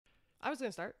I was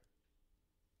gonna start.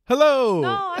 Hello.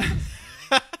 No,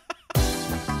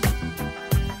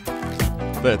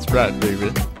 That's right,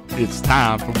 baby. It's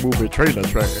time for movie trailer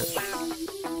trash.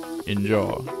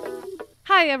 Enjoy.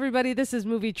 Hi, everybody. This is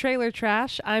Movie Trailer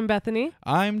Trash. I'm Bethany,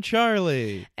 I'm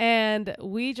Charlie. and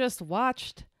we just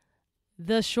watched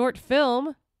the short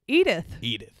film Edith.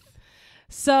 Edith.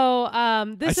 So,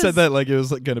 this I said that like it was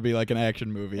going to be like an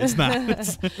action movie. It's not.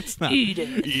 It's not.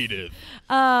 Edith. Edith.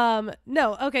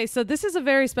 No. Okay. So this is a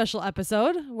very special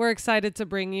episode. We're excited to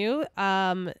bring you.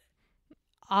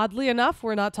 Oddly enough,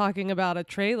 we're not talking about a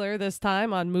trailer this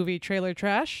time on Movie Trailer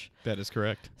Trash. That is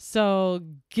correct. So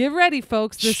get ready,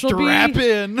 folks. Strap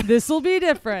in. This will be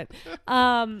different.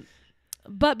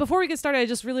 But before we get started, I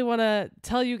just really want to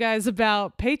tell you guys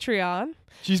about Patreon.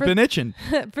 She's been itching.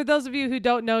 For those of you who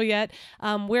don't know yet,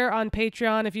 we're on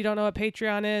Patreon. If you don't know what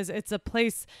Patreon is, it's a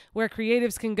place where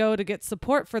creatives can go to get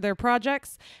support for their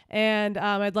projects. And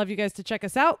I'd love you guys to check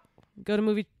us out. Go to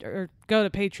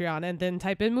Patreon and then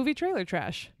type in Movie Trailer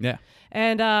Trash. Yeah.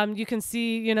 And you can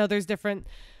see, there's different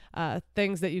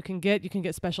things that you can get. You can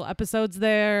get special episodes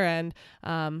there and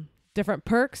different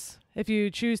perks if you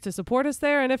choose to support us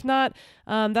there. And if not,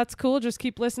 that's cool. Just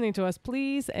keep listening to us,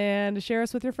 please, and share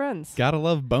us with your friends. Gotta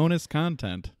love bonus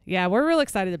content. Yeah, we're real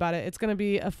excited about it. It's going to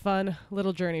be a fun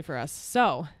little journey for us.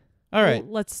 So, all right,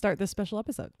 let's start this special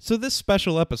episode. So this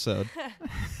special episode.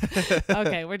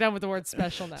 Okay, we're done with the word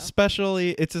special now.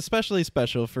 It's especially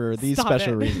special for these Stop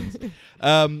special it.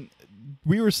 reasons.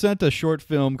 We were sent a short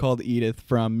film called Edith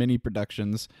from Mini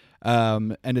Productions,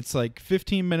 and it's like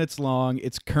 15 minutes long.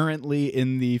 It's currently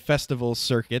in the festival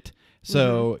circuit,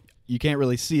 so you can't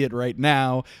really see it right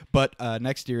now, but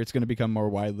next year it's going to become more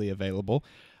widely available.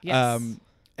 Yes.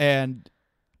 And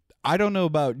I don't know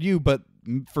about you, but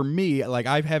for me, like,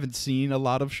 I haven't seen a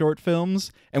lot of short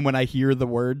films, and when I hear the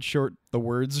words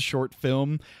short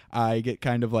film, I get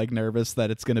kind of like nervous that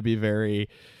it's going to be very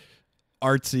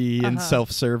artsy and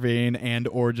self-serving and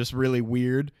or just really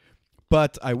weird.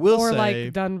 But I will say, or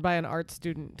like done by an art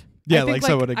student. Yeah, like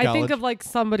someone in college. I think of like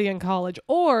somebody in college,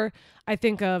 or I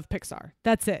think of Pixar.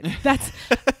 That's it. That's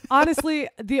honestly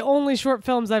the only short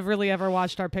films I've really ever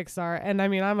watched are Pixar, and I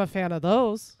mean I'm a fan of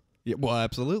those. Yeah, well,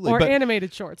 absolutely. Or but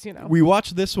animated shorts, We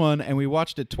watched this one, and we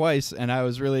watched it twice, and I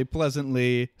was really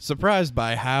pleasantly surprised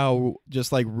by how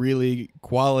just like really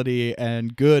quality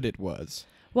and good it was.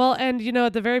 Well, and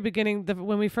at the very beginning,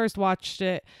 when we first watched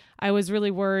it, I was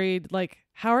really worried, like,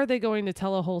 how are they going to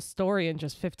tell a whole story in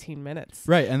just 15 minutes?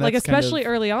 Right, and like that's especially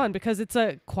early on, because it's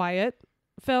a quiet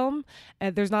film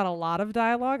and there's not a lot of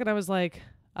dialogue, and I was like,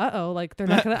 like they're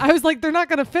not gonna. I was like, they're not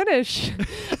gonna finish.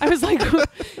 I was like,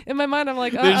 in my mind, I'm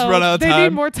like, they just run out of time. They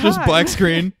need more time. Just black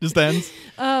screen, just ends.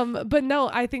 But no,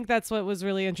 I think that's what was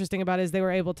really interesting about it, is they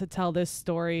were able to tell this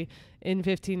story in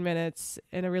 15 minutes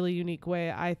in a really unique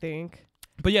way, I think.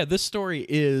 But yeah, this story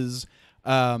is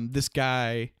this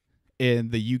guy in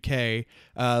the UK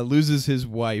loses his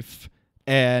wife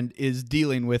and is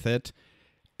dealing with it,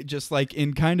 just like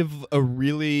in kind of a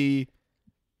really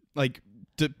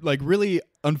really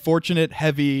unfortunate,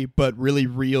 heavy, but really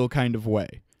real kind of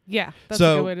way. Yeah, that's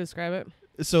a good way to describe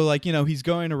it. So like, he's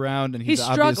going around and he's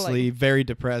obviously very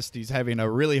depressed. He's having a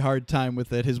really hard time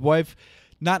with it. His wife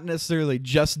not necessarily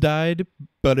just died,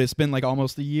 but it's been like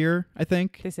almost a year, I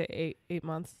think. They say eight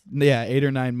months. Yeah, 8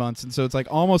 or 9 months. And so it's like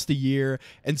almost a year.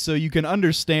 And so you can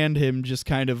understand him just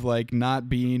kind of like not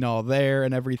being all there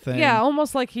and everything. Yeah,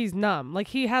 almost like he's numb. Like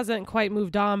he hasn't quite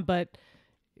moved on, but,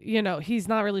 he's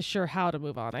not really sure how to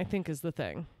move on, I think is the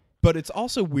thing. But it's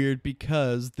also weird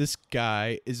because this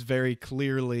guy is very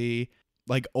clearly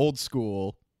like old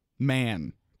school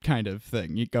man kind of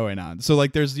thing going on. So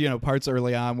like there's parts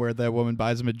early on where the woman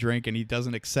buys him a drink and he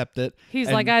doesn't accept it. He's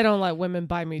like, I don't let women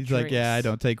buy me drinks. He's like, yeah, I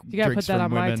don't take you gotta drinks put that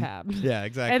from on women. my tab. Yeah,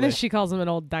 exactly. And then she calls him an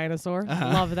old dinosaur.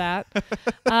 Love that.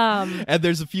 And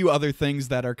there's a few other things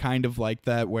that are kind of like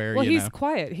that where he's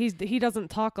quiet. He doesn't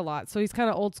talk a lot, so he's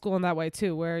kind of old school in that way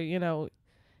too, where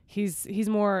he's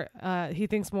more he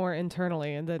thinks more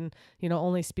internally, and then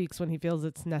only speaks when he feels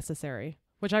it's necessary,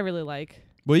 which I really like.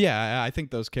 Well, yeah, I think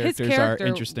those characters are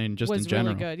interesting just in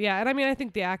general. Was really good. Yeah, and I mean, I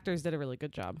think the actors did a really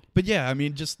good job. But yeah, I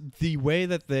mean, just the way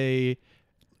that they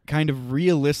kind of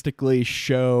realistically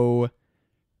show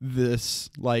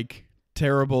this like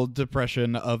terrible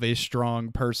depression of a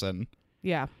strong person.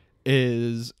 Yeah.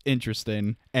 Is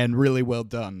interesting and really well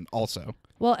done also.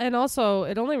 Well, and also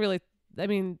it only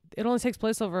takes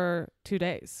place over 2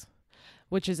 days,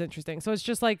 which is interesting. So it's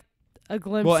just like a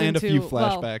glimpse and into, a few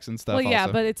flashbacks and stuff. Well, yeah,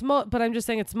 also. but it's but I'm just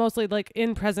saying it's mostly like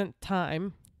in present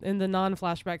time in the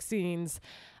non-flashback scenes.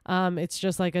 It's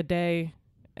just like a day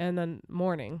and then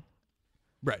morning.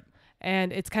 Right.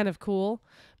 And it's kind of cool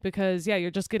because, yeah,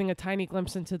 you're just getting a tiny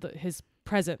glimpse into his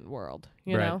present world,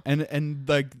 you know? And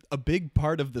like a big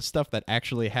part of the stuff that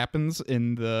actually happens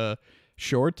in the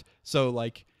short. So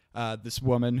like this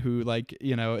woman who like,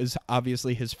 you know, is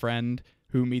obviously his friend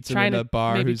who meets him in a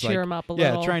bar, maybe who's cheer like, him up a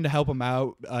little. trying to help him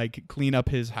out, like clean up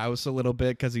his house a little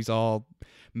bit because he's all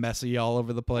messy all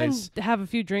over the place. And have a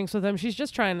few drinks with him. She's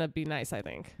just trying to be nice, I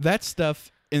think. That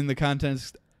stuff in the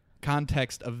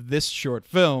context of this short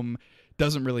film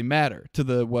doesn't really matter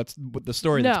to what the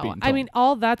story that's being told. I mean,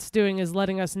 all that's doing is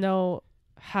letting us know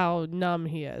how numb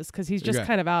he is because he's just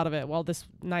kind of out of it while this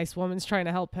nice woman's trying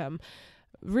to help him.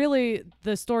 Really,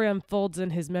 the story unfolds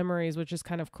in his memories, which is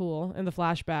kind of cool in the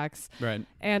flashbacks. Right.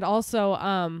 And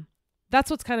also, that's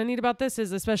what's kind of neat about this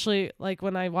is especially like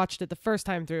when I watched it the first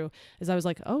time through is I was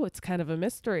like, oh, it's kind of a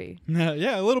mystery.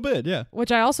 Yeah, a little bit. Yeah.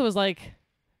 Which I also was like,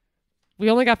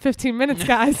 we only got 15 minutes,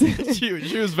 guys.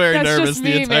 she was very nervous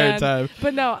the entire time.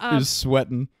 But no, she was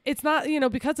sweating. It's not,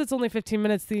 because it's only 15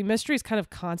 minutes, the mystery is kind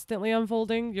of constantly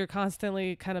unfolding. You're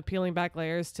constantly kind of peeling back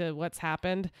layers to what's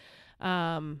happened.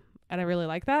 And I really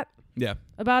like that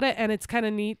about it. And it's kind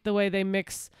of neat the way they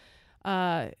mix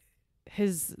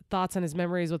his thoughts and his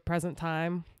memories with present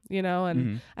time, and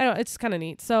I don't know, it's kind of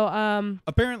neat. So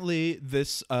apparently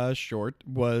this short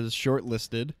was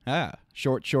shortlisted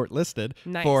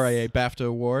nice. for a BAFTA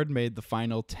award, made the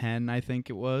final 10, I think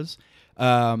it was.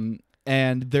 And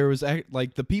there was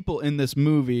like the people in this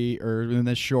movie or in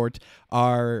this short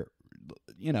are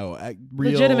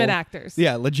real legitimate actors.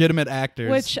 Yeah, legitimate actors.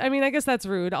 Which, I mean, I guess that's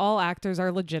rude. All actors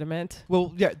are legitimate.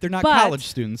 Well, yeah, they're not college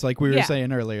students like we were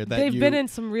saying earlier. That they've been in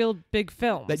some real big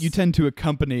films. That you tend to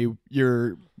accompany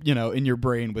your, in your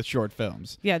brain with short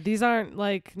films. Yeah, these aren't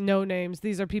like no names.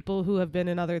 These are people who have been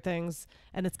in other things,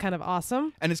 and it's kind of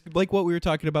awesome. And it's like what we were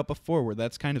talking about before, where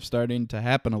that's kind of starting to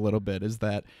happen a little bit, is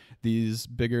that these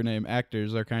bigger name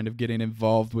actors are kind of getting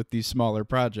involved with these smaller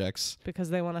projects.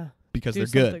 Because they want to. Because they're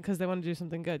good. Because they want to do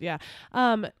something good, yeah.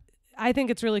 I think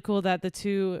it's really cool that the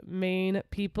two main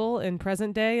people in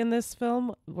present day in this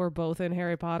film were both in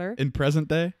Harry Potter. In present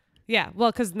day? Yeah,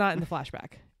 well, because not in the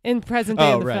flashback. In present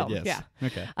day in the film, yes. yeah.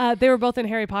 Okay. They were both in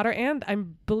Harry Potter, and I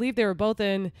believe they were both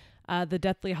in the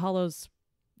Deathly Hallows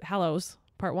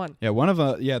Part 1. Yeah, one of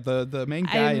the main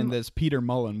guy in this, Peter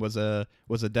Mullen, was a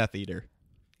Death Eater.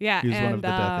 Yeah, he was one of the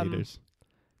Death Eaters.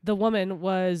 The woman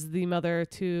was the mother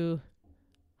to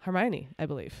Hermione, I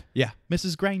believe. Yeah,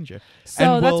 Mrs. Granger.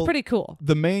 So that's pretty cool.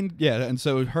 The main, and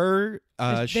so her,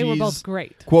 they were both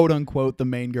great. Quote unquote, the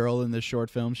main girl in this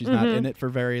short film. She's not in it for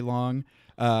very long,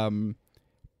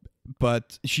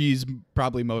 but she's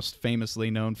probably most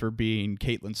famously known for being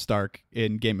Catelyn Stark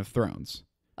in Game of Thrones.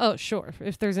 Oh, sure.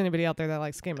 If there's anybody out there that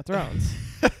likes Game of Thrones.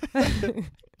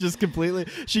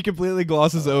 She completely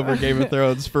glosses over Game of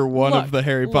Thrones for one of the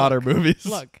Harry Potter movies.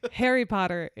 Look, Harry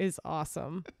Potter is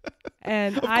awesome.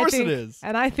 And of course it is.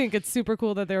 And I think it's super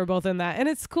cool that they were both in that. And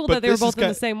it's cool that they were both in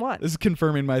the same one. This is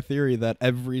confirming my theory that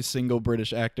every single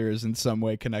British actor is in some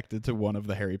way connected to one of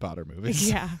the Harry Potter movies.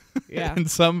 Yeah. in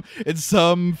some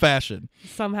fashion.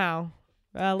 Somehow.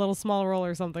 A little small role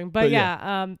or something. But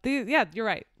you're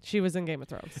right. She was in Game of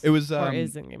Thrones. It was or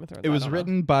is in Game of Thrones. It was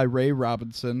written by Ray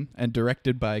Robinson and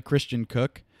directed by Christian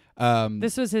Cook.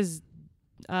 This was his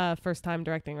first time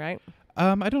directing, right?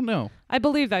 I don't know. I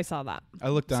believe I saw that. I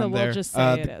looked on there. So we'll just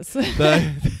say it is.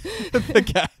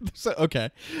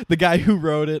 The guy who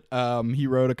wrote it, he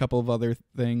wrote a couple of other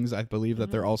things. I believe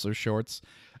that they're also shorts.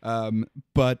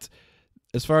 But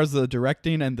as far as the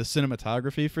directing and the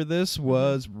cinematography for this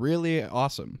was really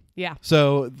awesome. Yeah.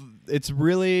 So it's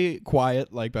really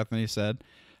quiet, like Bethany said.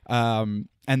 And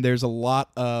there's a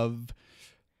lot of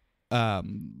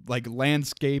like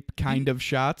landscape kind of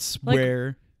shots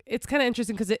where it's kind of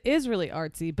interesting because it is really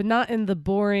artsy, but not in the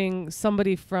boring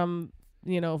somebody from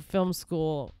film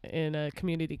school in a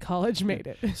community college made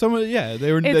it.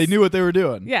 They knew what they were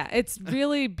doing. Yeah, it's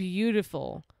really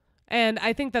beautiful. And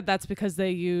I think that's because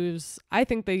they used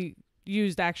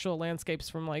actual landscapes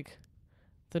from like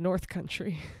the North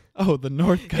Country. Oh, the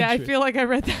North Country. Yeah, I feel like I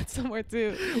read that somewhere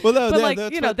too. Well, no, but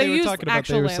that's what they were talking about.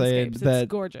 They were saying that it's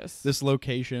gorgeous. This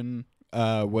location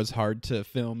was hard to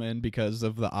film in because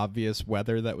of the obvious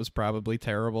weather that was probably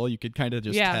terrible. You could kind of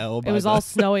just tell. It was all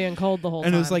snowy and cold the whole time.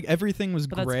 And it was like everything was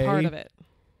gray. That's part of it.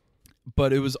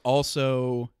 But it was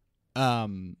also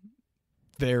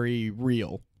very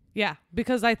real. Yeah,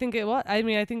 because I think it was. I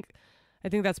mean, I think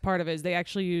that's part of it. Is they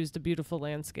actually used a beautiful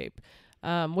landscape,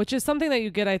 which is something that you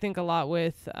get, I think, a lot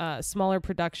with smaller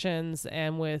productions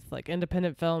and with like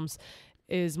independent films,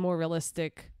 is more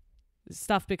realistic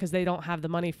stuff because they don't have the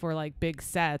money for like big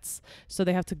sets, so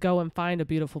they have to go and find a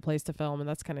beautiful place to film, and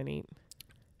that's kind of neat.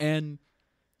 And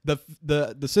the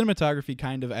cinematography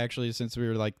kind of actually, since we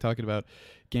were like talking about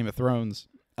Game of Thrones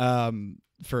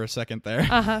for a second there.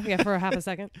 Yeah, for a half a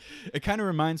second. It kind of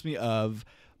reminds me of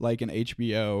like an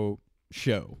HBO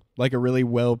show, like a really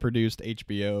well produced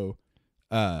HBO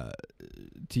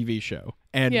TV show.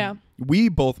 And we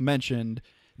both mentioned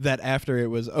that after it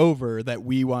was over that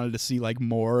we wanted to see like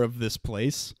more of this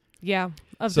place. Yeah,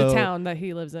 of the town that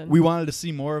he lives in. We wanted to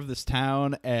see more of this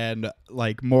town and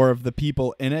like more of the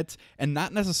people in it, and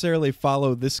not necessarily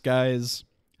follow this guy's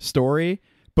story,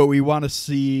 but we want to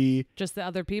see just the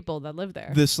other people that live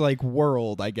there. This like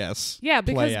world, I guess. Yeah,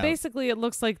 because basically it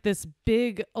looks like this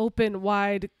big, open,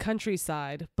 wide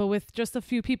countryside, but with just a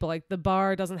few people. Like the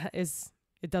bar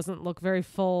it doesn't look very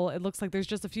full. It looks like there's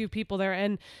just a few people there.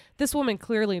 And this woman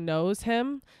clearly knows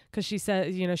him because she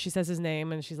says his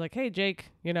name and she's like, hey,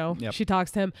 Jake, she talks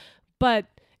to him. But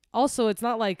also it's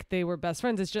not like they were best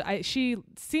friends. It's just she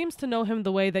seems to know him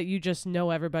the way that you just know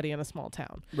everybody in a small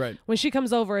town. Right. When she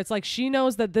comes over, it's like she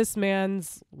knows that this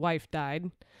man's wife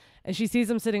died and she sees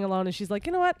him sitting alone and she's like,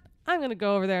 you know what? I'm going to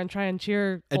go over there and try and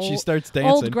cheer she starts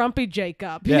dancing. Old grumpy Jake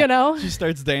up, She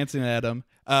starts dancing at him.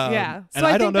 So and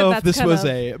I don't know if this was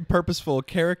a purposeful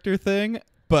character thing,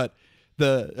 but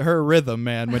her rhythm,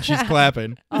 man, when she's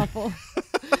clapping. Awful.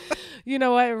 You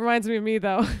know what? It reminds me of me,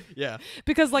 though. Yeah.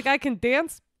 Because, like, I can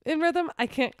dance in rhythm. I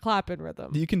can't clap in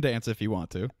rhythm. You can dance if you want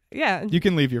to. Yeah. You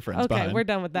can leave your friends behind. Okay, we're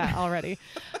done with that already.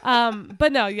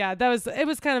 But no, yeah, it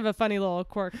was kind of a funny little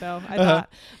quirk, though, I thought.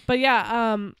 But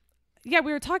yeah,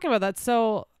 we were talking about that.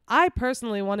 So I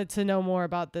personally wanted to know more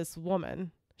about this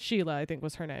woman. Sheila, I think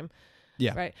was her name.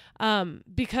 Yeah. Right.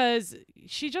 Because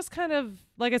she just kind of,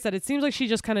 like I said, it seems like she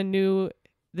just kind of knew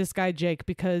this guy Jake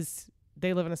because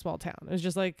they live in a small town. It was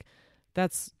just like,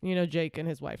 that's, Jake and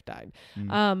his wife died.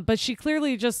 But she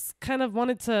clearly just kind of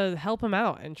wanted to help him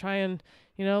out and try and,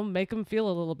 make him feel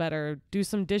a little better, do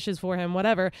some dishes for him,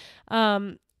 whatever.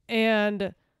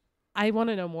 And I want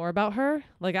to know more about her.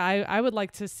 Like I would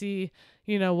like to see,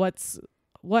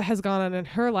 what has gone on in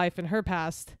her life in her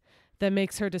past that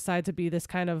makes her decide to be this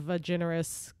kind of a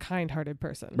generous, kind-hearted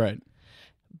person. Right.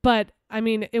 But, I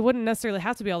mean, it wouldn't necessarily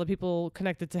have to be all the people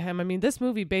connected to him. I mean, this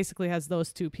movie basically has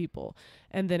those two people,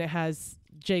 and then it has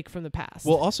Jake from the past.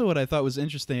 Well, also what I thought was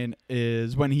interesting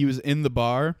is when he was in the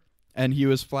bar and he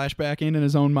was flashbacking in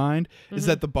his own mind, is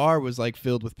that the bar was, like,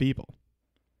 filled with people.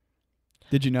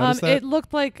 Did you notice that? It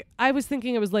looked like, I was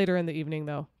thinking it was later in the evening,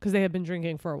 though, because they had been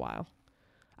drinking for a while.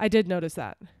 I did notice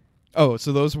that. Oh,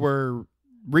 so those were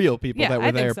real people that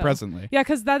were there presently. Yeah,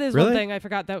 because that is one thing I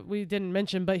forgot that we didn't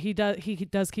mention, but he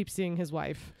does keep seeing his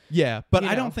wife. Yeah, but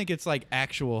I don't think it's like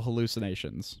actual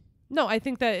hallucinations. No, I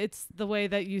think that it's the way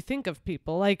that you think of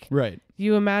people. Like, right.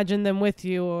 You imagine them with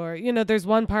you, or, there's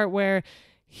one part where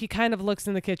he kind of looks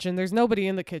in the kitchen. There's nobody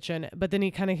in the kitchen, but then he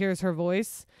kind of hears her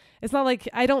voice. It's not like,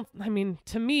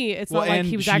 to me, it's not like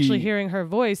he was actually hearing her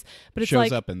voice, but it's shows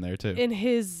like up in there too.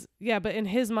 But in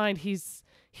his mind,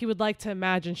 he would like to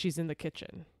imagine she's in the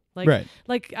kitchen.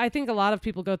 Like I think a lot of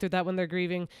people go through that when they're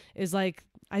grieving, is like,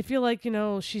 I feel like,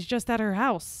 she's just at her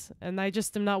house and I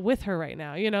just am not with her right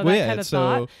now. That kind of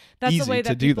thought. That's the way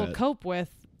that people cope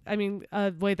with. I mean,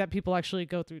 a way that people actually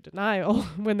go through denial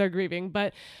when they're grieving.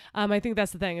 But I think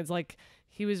that's the thing. It's like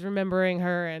he was remembering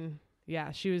her and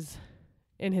she was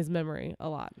in his memory a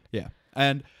lot. Yeah.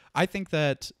 And I think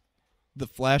that the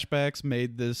flashbacks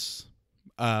made this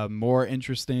more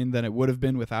interesting than it would have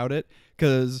been without it.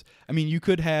 Because, you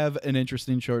could have an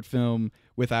interesting short film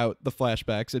without the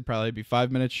flashbacks. It'd probably be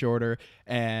 5 minutes shorter,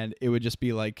 and it would just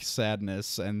be like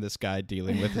sadness and this guy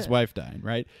dealing with his wife dying,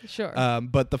 right? Sure.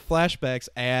 But the flashbacks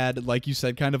add, like you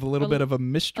said, kind of a little bit of a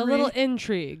mystery. A little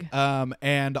intrigue.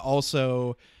 And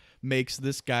also makes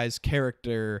this guy's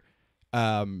character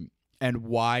and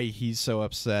why he's so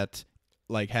upset,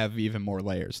 like, have even more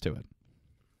layers to it.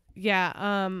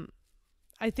 Yeah.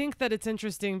 I think that it's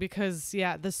interesting because,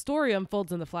 the story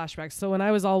unfolds in the flashbacks. So when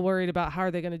I was all worried about how are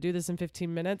they going to do this in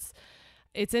 15 minutes,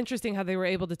 it's interesting how they were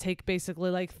able to take basically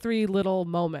like 3 little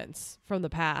moments from the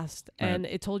past and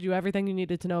it told you everything you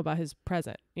needed to know about his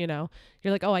present. You're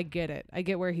like, oh, I get it. I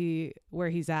get where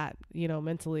he's at,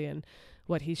 mentally and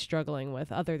what he's struggling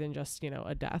with other than just,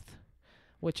 a death,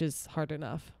 which is hard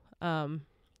enough.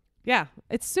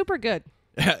 It's super good.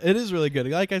 Yeah, it is really good.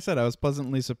 Like I said, I was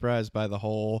pleasantly surprised by the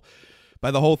whole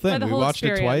thing. We watched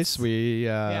it twice. We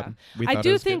thought I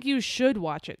do think you should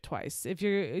watch it twice if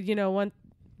you're,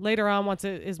 later on once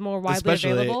it is more widely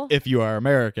available. Especially if you are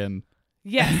American.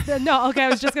 Yes. No. Okay. I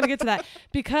was just gonna get to that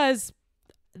because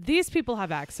these people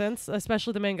have accents,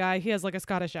 especially the main guy. He has like a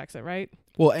Scottish accent, right?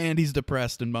 Well, and he's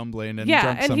depressed and mumbling and yeah,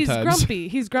 drunk and sometimes. he's grumpy.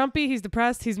 He's grumpy, he's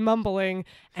depressed, he's mumbling,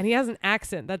 and he has an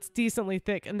accent that's decently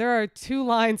thick. And there are 2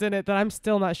 lines in it that I'm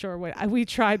still not sure what. We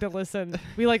tried to listen.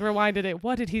 We like rewinded it.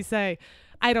 What did he say?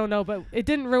 I don't know, but it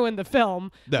didn't ruin the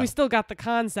film. No. We still got the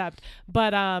concept,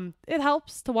 but it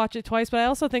helps to watch it twice. But I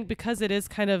also think because it is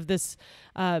kind of this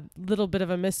little bit of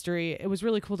a mystery, it was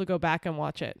really cool to go back and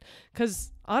watch it.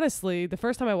 Because honestly, the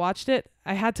first time I watched it,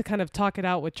 I had to kind of talk it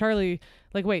out with Charlie.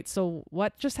 Like, wait, so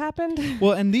what just happened?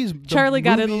 Well, and Charlie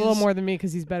got it a little more than me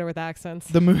because he's better with accents.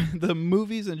 The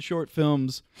movies and short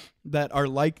films that are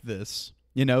like this,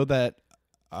 you know, that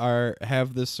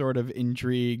have this sort of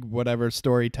intrigue, whatever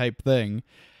story type thing,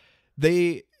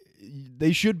 they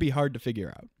should be hard to figure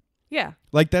out. Yeah.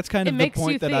 Like that's kind It of the makes you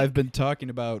point that think. I've been talking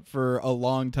about for a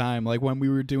long time. Like when we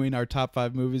were doing our top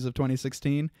 5 movies of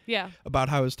 2016, Yeah. about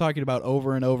how I was talking about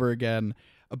over and over again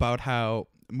about how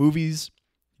movies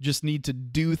just need to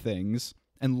do things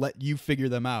and let you figure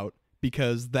them out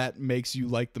because that makes you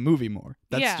like the movie more.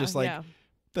 That's Yeah, just like yeah.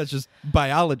 that's just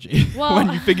biology. Well-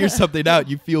 when you figure something out,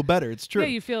 you feel better. It's true. Yeah,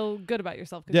 you feel good about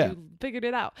yourself because Yeah. you figured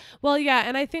it out. Well, yeah,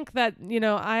 and I think that,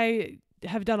 I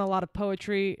have done a lot of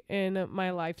poetry in my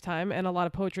lifetime and a lot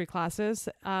of poetry classes.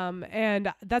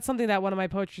 And that's something that one of my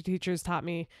poetry teachers taught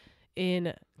me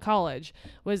in college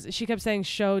was she kept saying,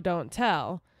 show, don't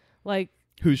tell. Like,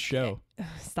 Whose show?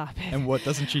 stop it. And what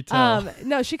doesn't she tell?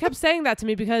 No, she kept saying that to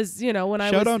me because, when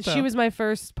Show, don't she tell. was my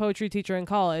first poetry teacher in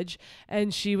college,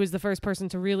 and she was the first person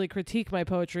to really critique my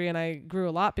poetry, and I grew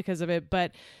a lot because of it.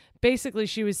 But basically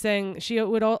she was saying, she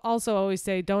would also always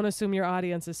say, don't assume your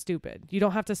audience is stupid. You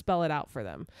don't have to spell it out for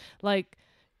them. Like,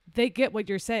 they get what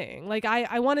you're saying. Like,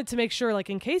 I wanted to make sure,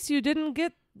 like, in case you didn't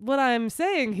get what I'm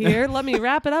saying here, let me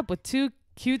wrap it up with 2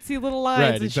 cutesy little lines.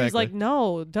 Right, and exactly. she's like,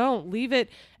 no, don't, leave it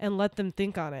and let them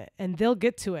think on it and they'll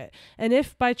get to it. And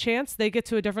if by chance they get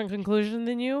to a different conclusion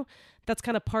than you, that's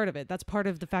kind of part of it. That's part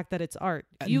of the fact that it's art.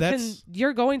 And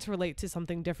You're going to relate to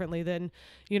something differently than,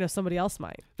 somebody else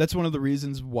might. That's one of the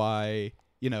reasons why,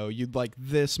 you'd like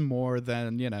this more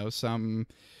than, some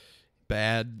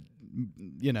bad,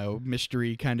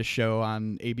 mystery kind of show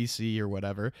on ABC or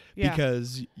whatever, Yeah.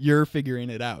 because you're figuring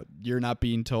it out. You're not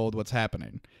being told what's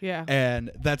happening. Yeah.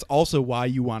 And that's also why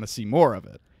you want to see more of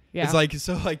it. Yeah. It's like,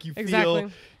 so like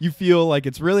Exactly. you feel like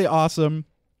it's really awesome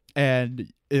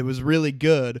and it was really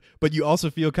good, but you also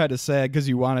feel kind of sad because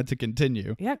you want it to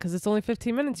continue. Yeah, because it's only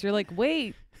 15 minutes. You're like,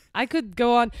 wait, I could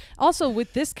go on. Also,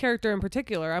 with this character in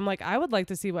particular, I'm like, I would like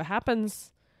to see what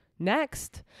happens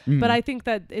next. But I think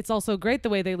that it's also great the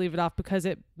way they leave it off because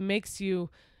it gives you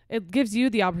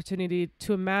the opportunity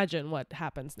to imagine what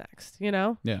happens next,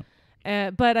 Yeah.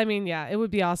 But I mean, yeah, it would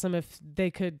be awesome if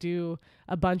they could do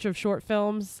a bunch of short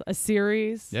films, a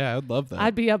series. Yeah, I'd love that.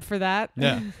 I'd be up for that.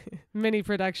 Yeah. Mini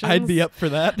productions. I'd be up for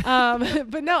that.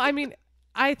 But no, I mean,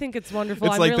 I think it's wonderful.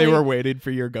 It's like they were waiting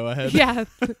for your go ahead. Yeah.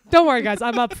 Don't worry, guys.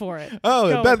 I'm up for it. Oh,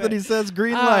 Go Bethany with it. says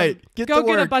green light. Go to get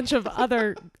work. a bunch of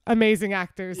other amazing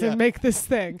actors Yeah. and make this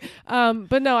thing.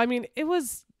 But no, I mean, it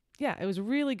was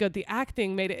really good. The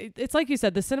acting made it. It's like you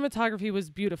said, the cinematography was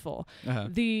beautiful. Uh-huh.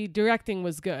 The directing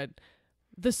was good.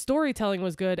 The storytelling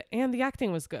was good, and the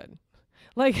acting was good.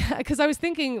 Like, because I was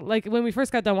thinking, like, when we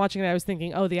first got done watching it, I was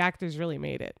thinking, oh, the actors really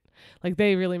made it. Like,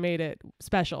 they really made it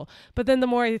special. But then the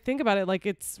more I think about it, like,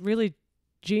 it's really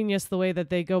genius the way that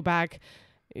they go back,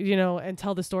 and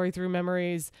tell the story through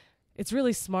memories. It's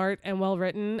really smart and well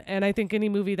written. And I think any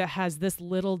movie that has this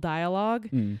little dialogue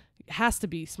has to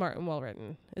be smart and well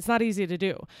written. It's not easy to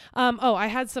do. I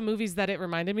had some movies that it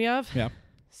reminded me of. Yeah.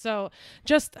 So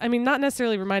not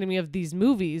necessarily reminding me of these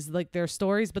movies, like their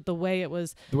stories, but the way it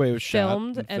was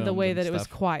filmed and the way that it was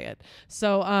quiet.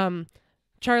 So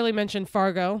Charlie mentioned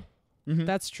Fargo. Mm-hmm.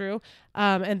 That's true.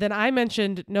 And then I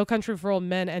mentioned No Country for Old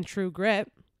Men and True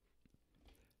Grit,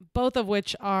 both of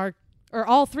which are, or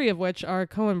all 3 of which are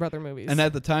Coen brother movies. And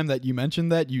at the time that you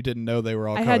mentioned that, you didn't know they were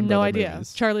all I Coen had no brother idea.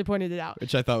 movies, Charlie pointed it out.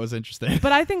 which I thought was interesting.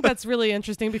 But I think that's really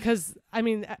interesting because, I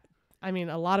mean,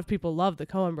 a lot of people love the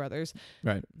Coen brothers.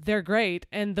 Right. They're great.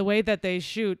 And the way that they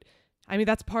shoot, I mean,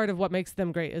 that's part of what makes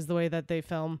them great is the way that they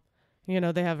film.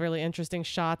 They have really interesting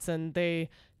shots and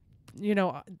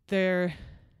they're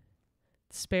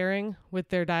sparing with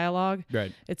their dialogue.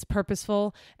 Right. It's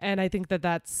purposeful. And I think that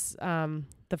that's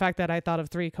the fact that I thought of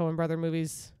 3 Coen brother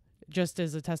movies just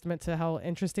is a testament to how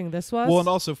interesting this was. Well, and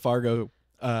also Fargo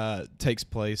takes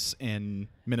place in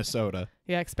Minnesota.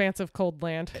 Yeah, expansive cold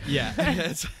land. Yeah.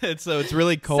 it's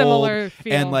really cold. Similar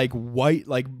feel. And like white,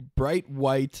 like bright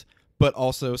white, but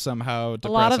also somehow depressing.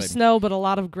 A lot of snow, but a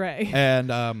lot of gray.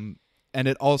 And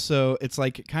it also, it's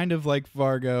like kind of like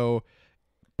Fargo,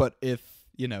 But if,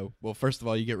 well, first of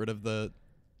all, you get rid of the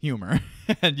humor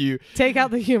and you take out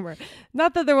the humor.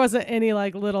 Not that there wasn't any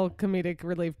like little comedic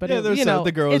relief, but there's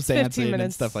the girls dancing minutes,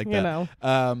 and stuff like that.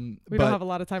 We don't have a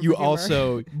lot of time. You for humor.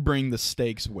 also bring the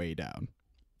stakes way down.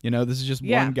 This is just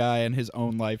one guy and his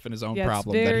own life and his own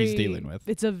problem that he's dealing with.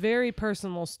 It's a very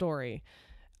personal story,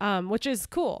 which is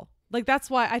cool. Like that's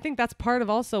why I think that's part of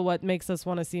also what makes us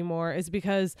want to see more is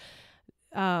because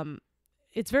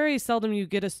it's very seldom you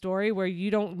get a story where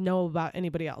you don't know about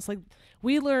anybody else. Like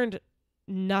we learned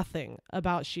nothing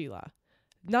about Sheila.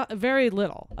 Not very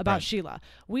little about Sheila.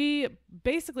 We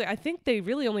basically, I think they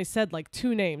really only said like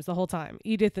 2 names the whole time,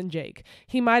 Edith and Jake.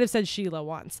 He might have said Sheila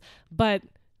once, but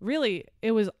really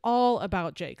it was all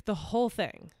about Jake, the whole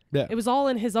thing. Yeah. It was all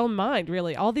in his own mind,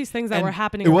 really. All these things that were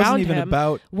happening it wasn't around even him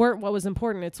about weren't what was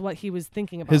important. It's what he was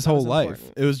thinking about. His whole life.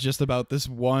 It was just about this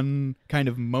one kind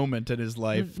of moment in his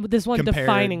life. This one compared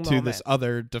defining to moment. This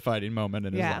other defining moment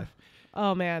in his life.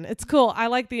 Oh, man. It's cool. I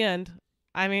like the end.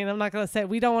 I mean, I'm not going to say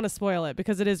we don't want to spoil it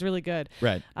because it is really good.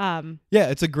 Right. Yeah,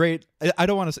 it's a great. I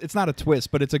don't want to. It's not a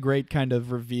twist, but it's a great kind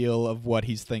of reveal of what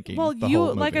he's thinking. Well, the whole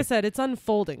movie. Like I said, it's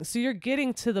unfolding, so you're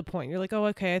getting to the point. You're like, oh,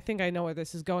 okay, I think I know where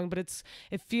this is going, but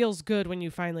it feels good when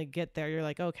you finally get there. You're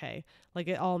like, okay, like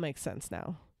it all makes sense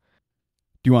now.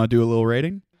 Do you want to do a little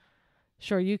rating?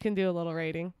 Sure, you can do a little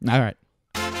rating. All right.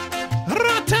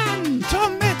 Rotten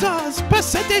Tomatoes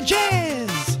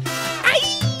percentages.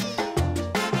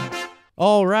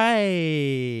 All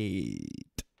right.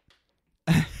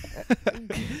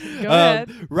 Go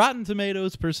ahead. Rotten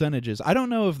Tomatoes percentages. I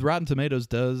don't know if Rotten Tomatoes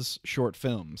does short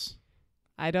films.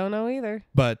 I don't know either.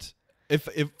 But if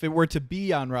it were to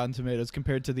be on Rotten Tomatoes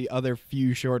compared to the other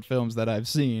few short films that I've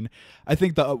seen, I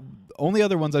think the only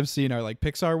other ones I've seen are like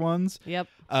Pixar ones. Yep.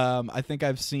 I think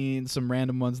I've seen some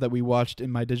random ones that we watched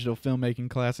in my digital filmmaking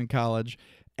class in college,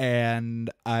 and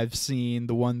I've seen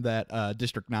the one that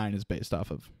District 9 is based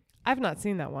off of. I've not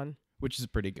seen that one. Which is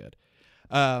pretty good.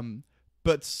 But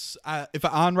if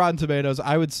on Rotten Tomatoes,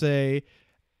 I would say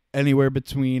anywhere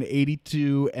between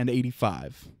 82 and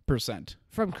 85%.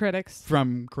 From critics.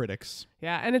 From critics.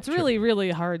 Yeah, and it's really,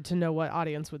 really hard to know what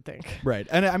audience would think. Right.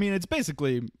 And I mean, it's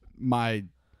basically my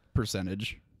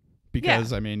percentage.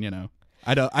 Because, I mean,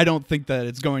 I don't think that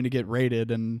it's going to get rated,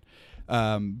 and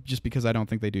just because I don't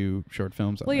think they do short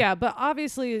films. Well, yeah, but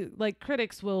obviously, like,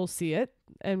 critics will see it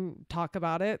and talk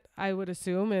about it, I would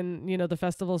assume. And, the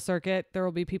festival circuit, there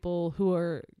will be people who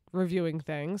are reviewing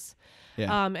things.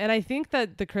 Yeah. And I think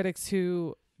that the critics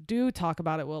who do talk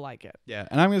about it will like it. Yeah.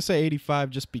 And I'm going to say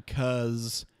 85 just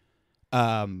because,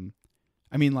 I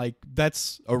mean, like,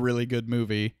 that's a really good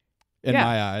movie in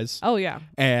my eyes. Oh, yeah.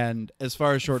 And as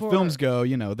far as short films go,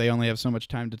 they only have so much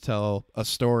time to tell a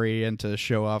story and to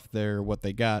show off what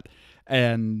they got.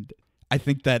 And I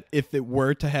think that if it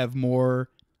were to have more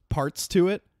parts to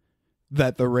it,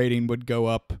 that the rating would go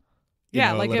up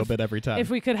a little bit every time. If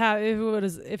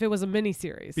it was a mini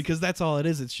series. Because that's all it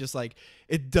is. It's just like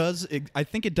I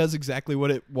think it does exactly what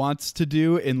it wants to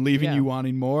do in leaving you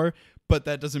wanting more, but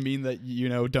that doesn't mean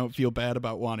that don't feel bad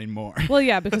about wanting more. Well,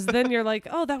 yeah, because then you're like,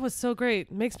 "Oh, that was so great.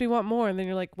 Makes me want more." And then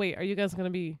you're like, "Wait, are you guys going to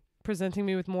be presenting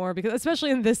me with more?" Because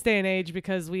especially in this day and age,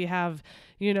 because we have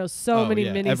so many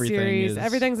miniseries.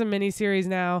 Everything's a miniseries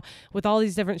now with all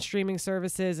these different streaming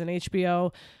services and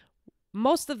HBO.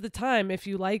 Most of the time, if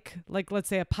you like let's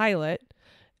say a pilot,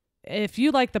 if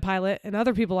you like the pilot and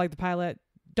other people like the pilot,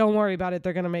 don't worry about it.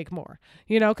 They're going to make more,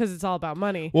 because it's all about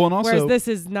money. Well, and also, whereas this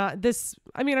is not this.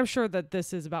 I mean, I'm sure that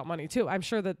this is about money too. I'm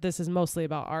sure that this is mostly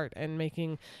about art and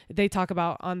making. They talk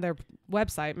about on their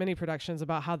website, Mini Productions,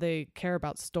 about how they care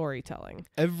about storytelling.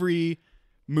 Every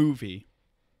movie,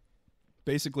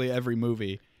 basically every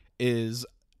movie is,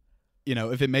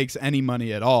 if it makes any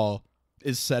money at all,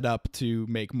 is set up to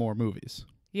make more movies.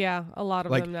 Yeah, a lot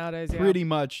of them nowadays. Pretty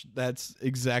much, that's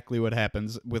exactly what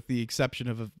happens, with the exception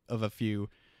of a few.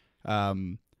 I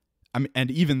mean, and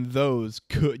even those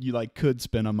could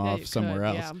spin them off somewhere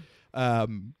else. Yeah.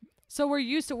 So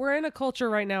we're in a culture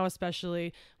right now,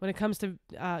 especially when it comes to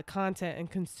content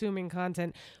and consuming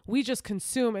content. We just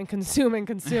consume and consume and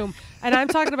consume. And I'm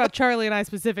talking about Charlie and I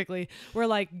specifically. We're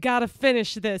like, gotta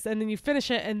finish this. And then you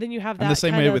finish it, and then you have that. And the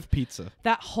same way with pizza.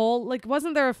 That whole,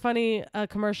 wasn't there a funny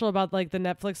commercial about the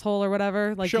Netflix hole or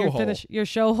whatever? Like your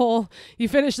show hole. You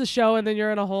finish the show, and then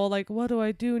you're in a hole, like, what do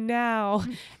I do now?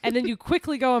 And then you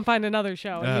quickly go and find another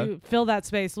show, and you fill that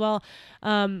space. Well,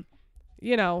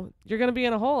 you're going to be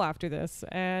in a hole after this,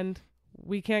 and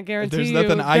we can't guarantee there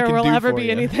will ever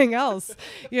be anything else,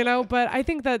 but I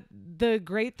think that the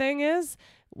great thing is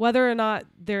whether or not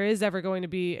there is ever going to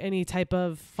be any type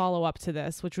of follow-up to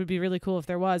this, which would be really cool if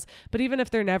there was. But even if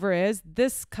there never is,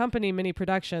 this company, Mini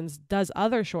Productions, does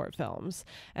other short films.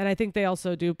 And I think they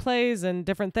also do plays and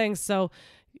different things. So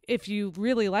if you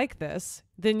really like this,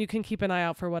 then you can keep an eye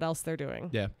out for what else they're doing.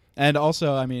 Yeah. And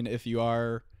also, I mean, if you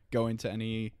are going to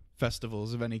any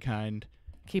festivals of any kind,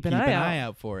 Keep an eye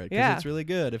out for it, because it's really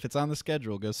good. If it's on the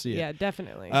schedule, go see it. Yeah,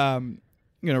 definitely. I'm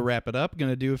going to wrap it up.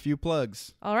 Going to do a few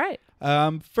plugs. All right.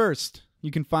 First,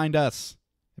 you can find us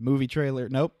at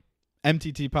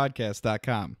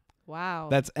mttpodcast.com. Wow.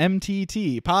 That's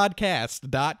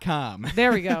mttpodcast.com.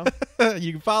 There we go.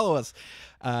 You can follow us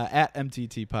at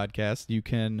MTT Podcast. You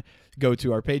can go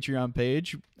to our Patreon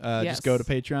page. Just go to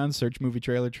Patreon, search Movie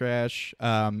Trailer Trash.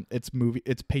 It's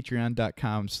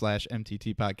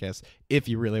patreon.com/MTT Podcast if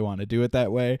you really want to do it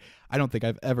that way. I don't think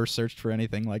I've ever searched for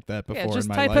anything like that before in my life. Just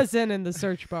type us in the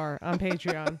search bar on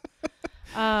Patreon.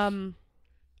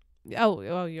 You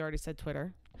already said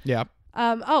Twitter. Yeah.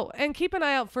 And keep an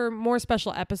eye out for more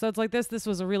special episodes like this. This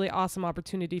was a really awesome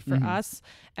opportunity for us,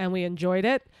 and we enjoyed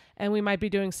it. And we might be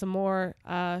doing some more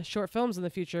short films in the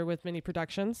future with Mini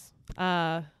Productions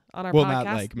on our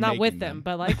podcast. Not with them,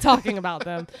 but like talking about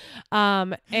them.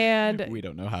 And we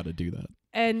don't know how to do that.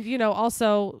 And,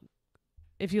 also,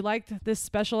 if you liked this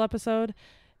special episode,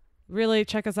 really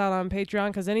check us out on Patreon,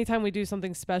 because anytime we do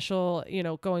something special,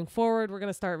 going forward, we're going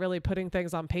to start really putting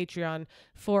things on Patreon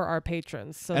for our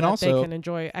patrons so that they can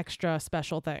enjoy extra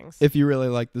special things. If you really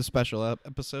like this special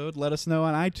episode, let us know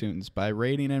on iTunes by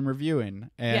rating and reviewing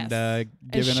and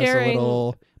giving us a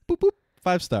little boop, boop,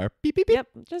 5-star. Beep, beep, beep. Yep.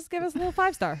 Just give us a little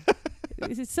 5-star.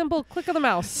 It's a simple click of the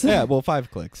mouse. Yeah, well,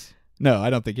 5 clicks. No, I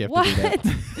don't think you have to do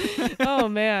that. Oh,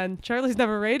 man. Charlie's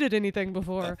never rated anything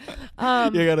before.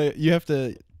 You have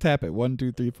to tap it 1,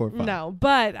 2, 3, 4, 5. No,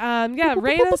 but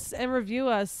rate us and review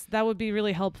us. That would be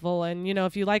really helpful. And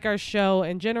if you like our show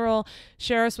in general,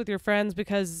 share us with your friends,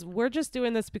 because we're just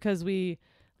doing this because we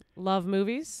love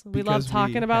movies. We love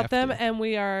talking about them, and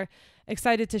we are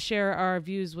excited to share our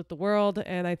views with the world.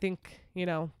 And I think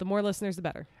the more listeners, the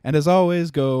better. And as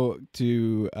always, go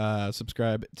to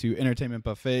subscribe to Entertainment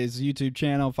Buffet's YouTube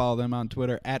channel. Follow them on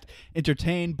Twitter at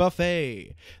Entertain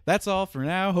Buffet. That's all for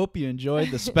now. Hope you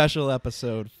enjoyed the special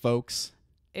episode, folks.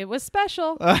 It was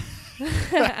special.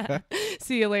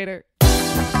 See you later.